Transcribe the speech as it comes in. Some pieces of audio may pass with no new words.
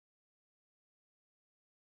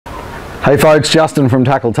Hey folks, Justin from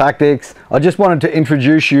Tackle Tactics. I just wanted to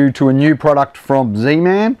introduce you to a new product from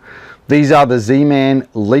ZMan. These are the ZMan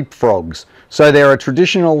Leap FrogZ. So they're a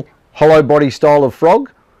traditional hollow body style of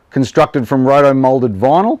frog constructed from roto-molded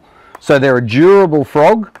vinyl. So they're a durable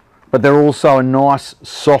frog, but they're also a nice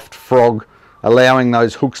soft frog, allowing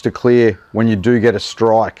those hooks to clear when you do get a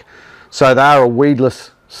strike. So they are a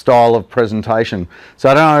weedless style of presentation.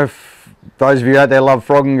 So I don't know if those of you out there love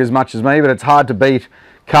frogging as much as me, but it's hard to beat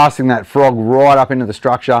casting that frog right up into the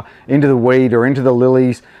structure, into the weed or into the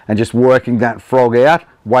lilies, and just working that frog out,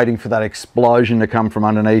 waiting for that explosion to come from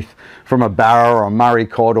underneath, from a barra or a murray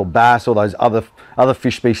cod or bass or those other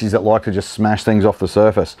fish species that like to just smash things off the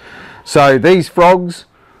surface. So these frogs,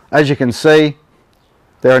 as you can see,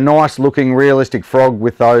 they're a nice looking realistic frog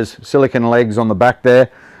with those silicone legs on the back there,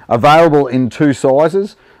 available in two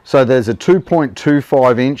sizes. So there's a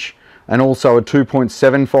 2.25 inch and also a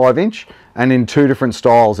 2.75 inch, and in two different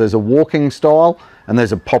styles. There's a walking style and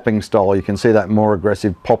there's a popping style. You can see that more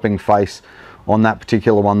aggressive popping face on that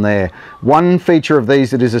particular one there. One feature of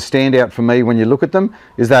these that is a standout for me when you look at them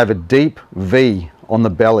is they have a deep V on the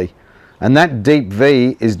belly, and that deep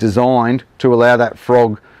V is designed to allow that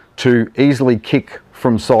frog to easily kick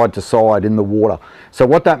from side to side in the water. So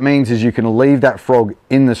what that means is you can leave that frog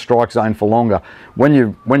in the strike zone for longer. When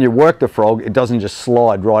you work the frog, it doesn't just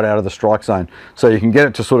slide right out of the strike zone. So you can get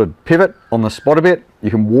it to sort of pivot on the spot a bit. You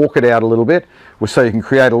can walk it out a little bit, so you can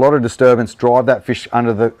create a lot of disturbance, drive that fish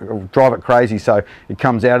drive it crazy, so it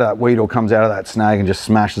comes out of that weed or comes out of that snag and just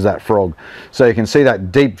smashes that frog. So you can see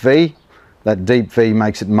that deep V. That deep V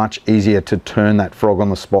makes it much easier to turn that frog on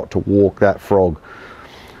the spot, to walk that frog.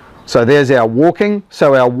 So there's our walking.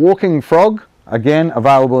 So our walking frog, again,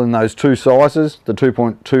 available in those two sizes, the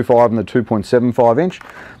 2.25 and the 2.75 inch.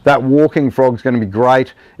 That walking frog is going to be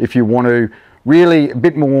great if you want to really a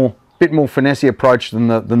bit more finessey approach than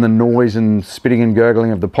the noise and spitting and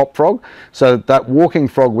gurgling of the pop frog. So that walking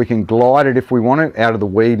frog, we can glide it if we want to out of the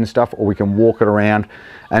weed and stuff, or we can walk it around,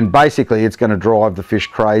 and basically it's going to drive the fish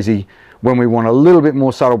crazy when we want a little bit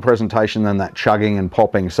more subtle presentation than that chugging and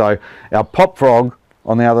popping. So our pop frog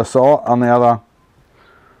on the other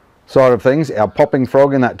side of things, our popping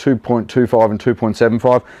frog in that 2.25 and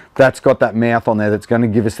 2.75, that's got that mouth on there that's going to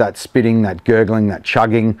give us that spitting, that gurgling, that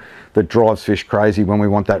chugging that drives fish crazy when we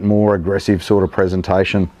want that more aggressive sort of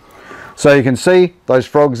presentation. So you can see those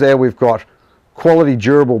frogs there, we've got quality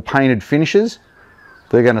durable painted finishes.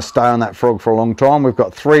 They're going to stay on that frog for a long time. We've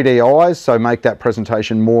got 3D eyes, so make that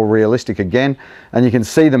presentation more realistic again. And you can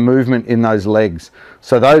see the movement in those legs.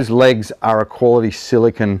 So those legs are a quality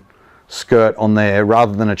silicone skirt on there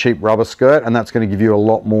rather than a cheap rubber skirt, and that's going to give you a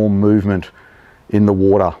lot more movement in the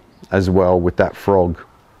water as well with that frog.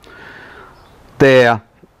 Their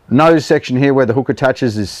nose section here where the hook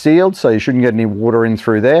attaches is sealed, so you shouldn't get any water in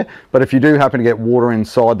through there, but if you do happen to get water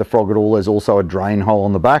inside the frog at all, there's also a drain hole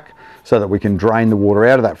on the back so that we can drain the water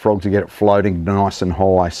out of that frog to get it floating nice and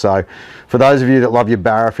high. So for those of you that love your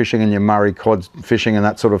barra fishing and your murray cod fishing and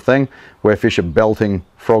that sort of thing, where fish are belting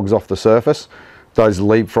frogs off the surface, those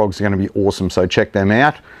Leap FrogZ are going to be awesome, so check them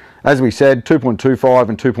out. As we said, 2.25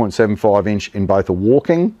 and 2.75 inch in both a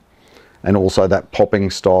walking and also that popping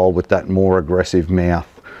style with that more aggressive mouth.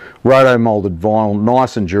 Roto molded vinyl,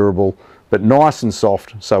 nice and durable, but nice and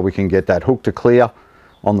soft, so we can get that hook to clear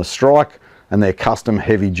on the strike, and they're custom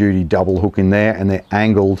heavy duty double hook in there, and they're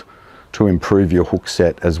angled to improve your hook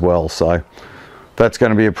set as well. So that's going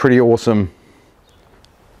to be a pretty awesome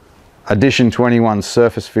addition to anyone's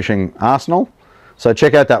surface fishing arsenal. So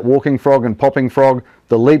check out that walking frog and popping frog,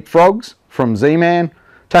 the Leap FrogZ from ZMan,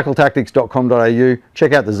 tackletactics.com.au.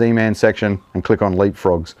 Check out the ZMan section and click on Leap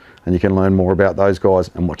FrogZ, and you can learn more about those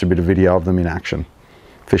guys and watch a bit of video of them in action.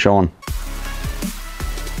 Fish on.